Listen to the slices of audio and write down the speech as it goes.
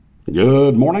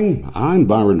Good morning, I'm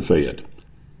Byron Fayette.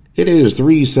 It is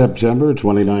 3 September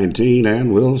 2019,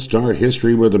 and we'll start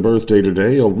history with a birthday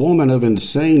today. A woman of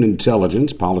insane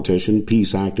intelligence, politician,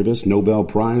 peace activist, Nobel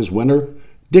Prize winner,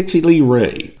 Dixie Lee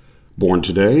Ray. Born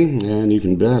today, and you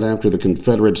can bet after the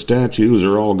Confederate statues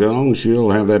are all gone, she'll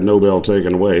have that Nobel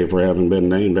taken away for having been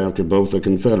named after both the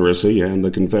Confederacy and the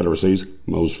Confederacy's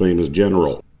most famous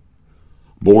general.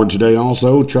 Born today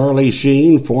also, Charlie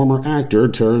Sheen, former actor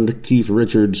turned Keith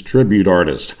Richards tribute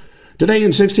artist. Today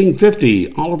in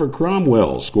 1650, Oliver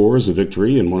Cromwell scores a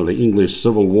victory in one of the English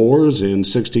Civil Wars. In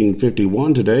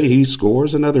 1651 today, he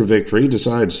scores another victory,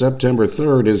 decides September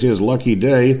 3rd is his lucky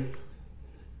day.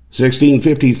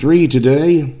 1653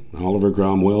 today, Oliver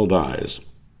Cromwell dies.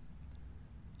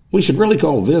 We should really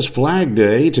call this Flag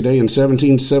Day. Today in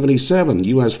 1777,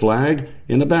 U.S. flag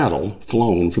in a battle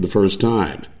flown for the first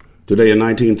time. Today in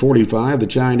 1945, the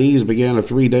Chinese began a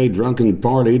 3-day drunken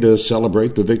party to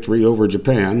celebrate the victory over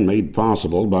Japan, made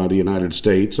possible by the United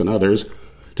States and others.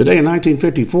 Today in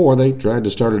 1954, they tried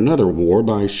to start another war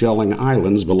by shelling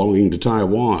islands belonging to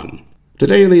Taiwan.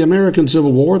 Today in the American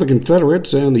Civil War, the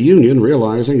Confederates and the Union,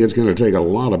 realizing it's going to take a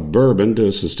lot of bourbon to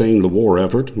sustain the war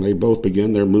effort, they both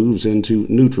begin their moves into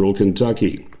neutral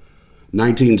Kentucky.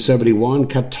 1971,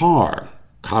 Qatar.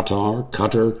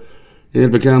 It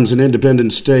becomes an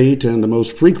independent state and the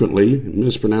most frequently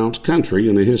mispronounced country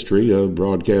in the history of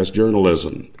broadcast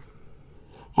journalism.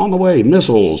 On the way,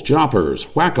 missiles, choppers,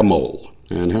 whack-a-mole,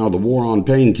 and how the war on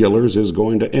painkillers is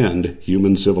going to end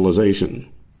human civilization.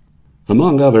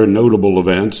 Among other notable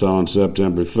events on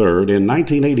September 3rd, in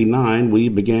 1989 we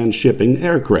began shipping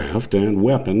aircraft and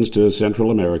weapons to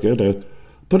Central America to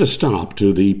put a stop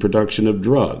to the production of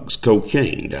drugs,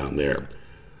 cocaine, down there.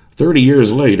 30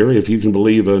 years later, if you can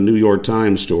believe a New York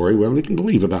Times story, well, you can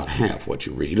believe about half what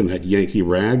you read in that Yankee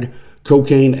rag.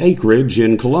 Cocaine acreage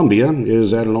in Colombia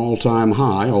is at an all-time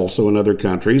high, also in other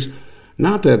countries.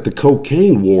 Not that the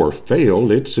cocaine war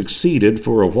failed, it succeeded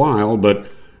for a while, but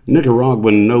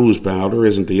Nicaraguan nose powder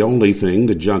isn't the only thing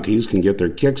the junkies can get their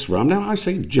kicks from. Now, I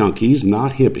say junkies,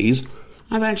 not hippies.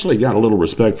 I've actually got a little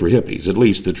respect for hippies, at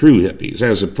least the true hippies,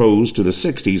 as opposed to the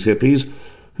 60s hippies,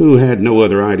 who had no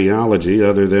other ideology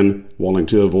other than wanting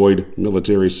to avoid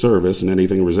military service and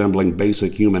anything resembling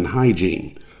basic human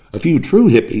hygiene. A few true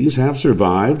hippies have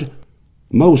survived,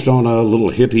 most on a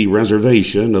little hippie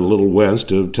reservation a little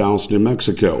west of Taos, New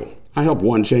Mexico. I helped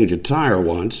one change a tire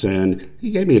once, and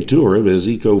he gave me a tour of his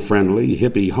eco-friendly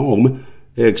hippie home.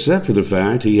 Except for the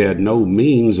fact he had no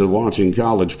means of watching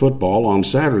college football on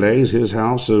Saturdays, his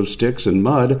house of sticks and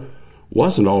mud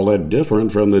wasn't all that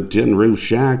different from the tin-roof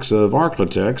shacks of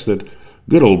Arklatex that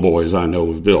good old boys I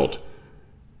know have built.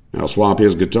 Now swap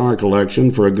his guitar collection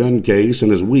for a gun case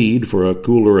and his weed for a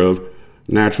cooler of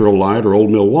Natural Light or Old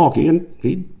Milwaukee, and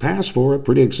he'd pass for a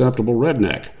pretty acceptable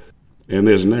redneck. And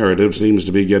this narrative seems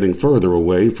to be getting further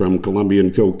away from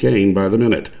Colombian cocaine by the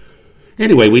minute.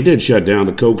 Anyway, we did shut down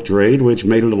the coke trade, which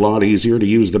made it a lot easier to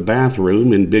use the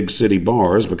bathroom in big city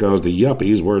bars because the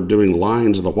yuppies weren't doing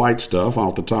lines of the white stuff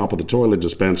off the top of the toilet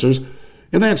dispensers.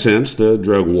 In that sense, the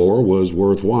drug war was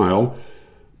worthwhile.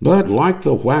 But like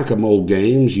the whack-a-mole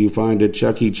games you find at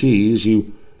Chuck E. Cheese,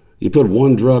 you put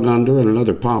one drug under and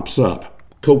another pops up.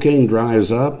 Cocaine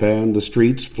dries up and the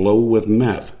streets flow with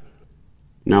meth.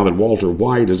 Now that Walter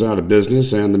White is out of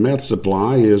business and the meth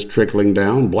supply is trickling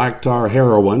down, black tar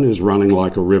heroin is running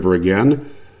like a river again.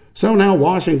 So now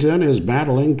Washington is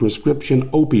battling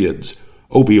prescription opioids,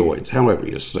 however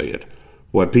you say it,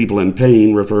 what people in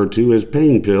pain refer to as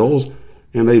pain pills,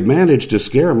 and they've managed to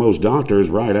scare most doctors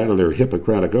right out of their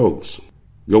Hippocratic oaths.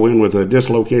 Go in with a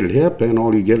dislocated hip and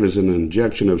all you get is an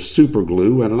injection of super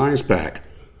glue and an ice pack.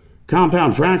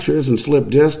 Compound fractures and slip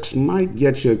discs might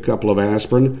get you a couple of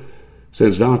aspirin.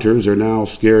 Since doctors are now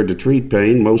scared to treat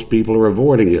pain, most people are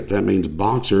avoiding it. That means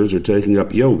boxers are taking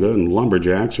up yoga and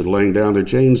lumberjacks are laying down their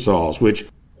chainsaws,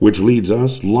 which leads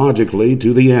us logically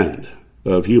to the end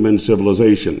of human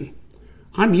civilization.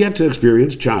 I'm yet to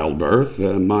experience childbirth.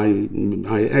 My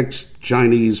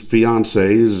ex-Chinese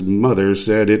fiance's mother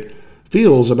said it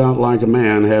feels about like a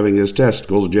man having his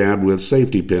testicles jabbed with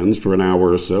safety pins for an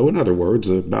hour or so. In other words,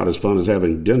 about as fun as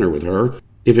having dinner with her.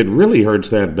 If it really hurts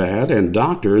that bad and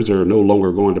doctors are no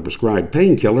longer going to prescribe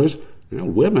painkillers,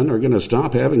 women are going to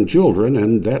stop having children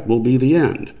and that will be the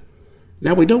end.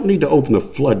 Now, we don't need to open the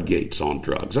floodgates on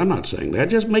drugs. I'm not saying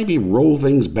that. Just maybe roll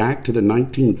things back to the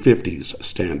 1950s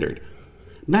standard.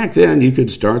 Back then, you could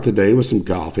start the day with some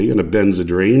coffee and a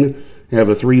Benzedrine, have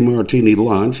a 3-martini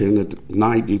lunch, and at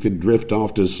night you could drift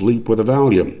off to sleep with a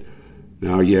Valium.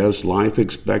 Now, yes, life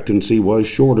expectancy was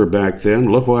shorter back then.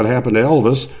 Look what happened to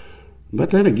Elvis.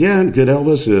 But then again, could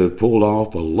Elvis have pulled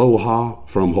off Aloha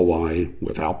from Hawaii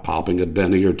without popping a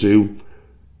Benny or two?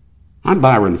 I'm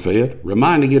Byron Fayette,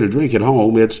 reminding you to drink at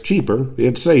home. It's cheaper,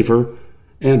 it's safer,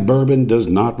 and bourbon does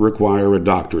not require a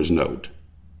doctor's note.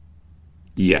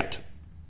 Yet.